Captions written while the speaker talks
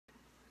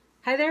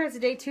Hi there, it's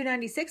day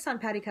 296 on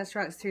Patti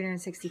Kusturok's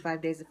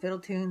 365 Days of Fiddle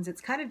Tunes.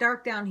 It's kind of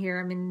dark down here.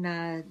 I'm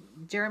in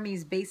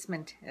Jeremy's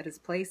basement at his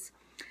place.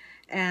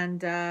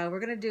 And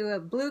we're going to do a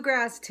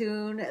bluegrass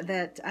tune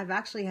that I've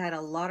actually had a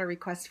lot of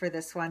requests for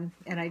this one.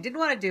 And I didn't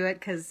want to do it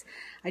because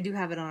I do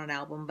have it on an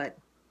album, but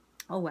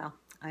oh well,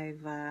 I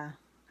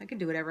can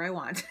do whatever I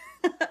want.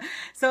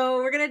 So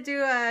we're going to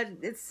do,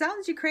 it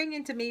sounds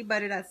Ukrainian to me,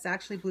 but it's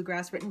actually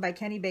bluegrass written by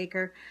Kenny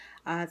Baker.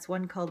 It's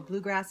one called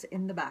Bluegrass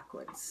in the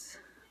Backwoods.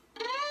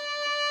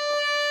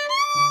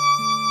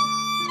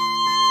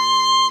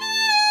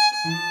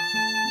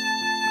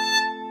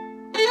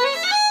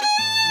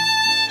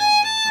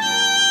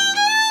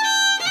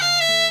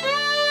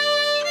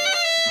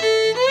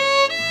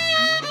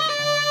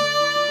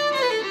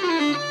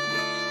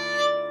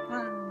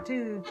 One,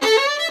 two.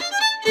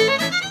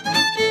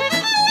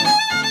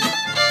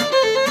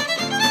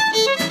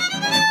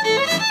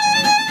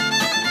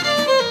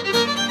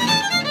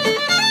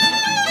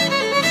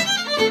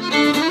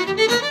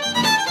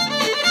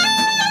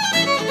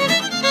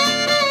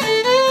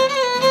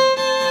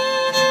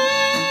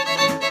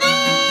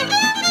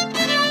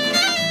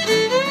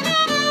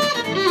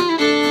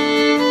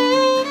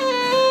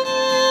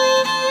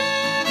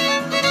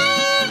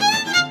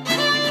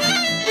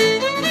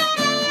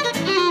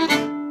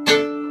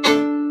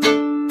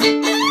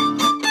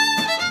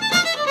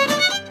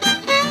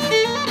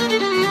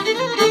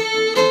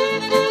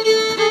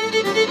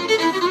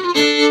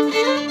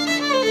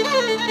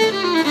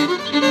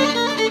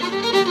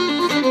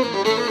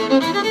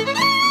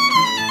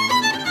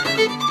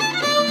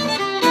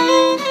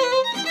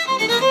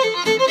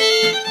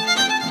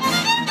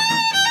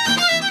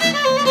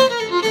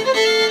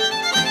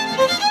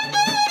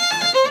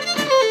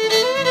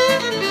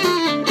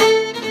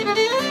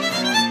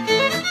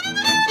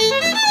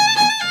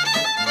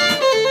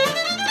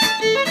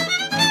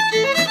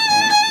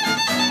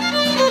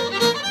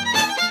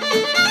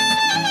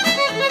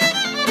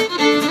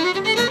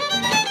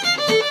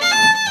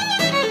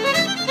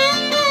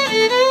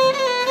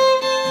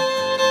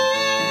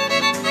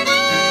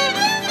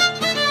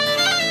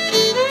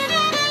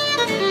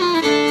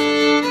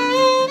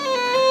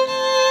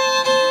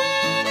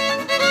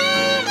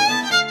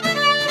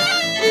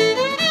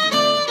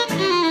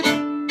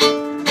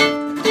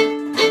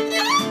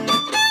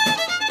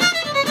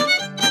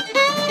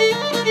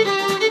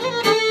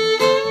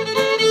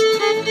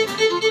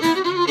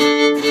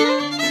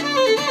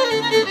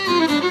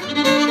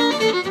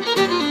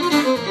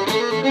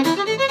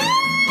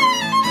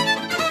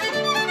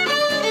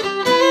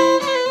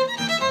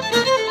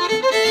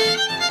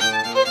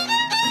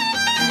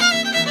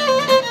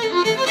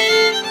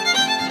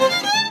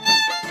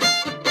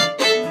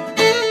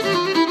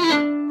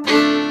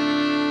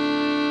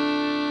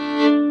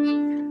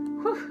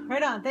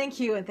 Right on. Thank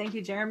you. And thank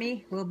you,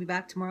 Jeremy. We'll be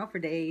back tomorrow for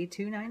day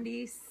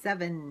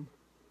 297.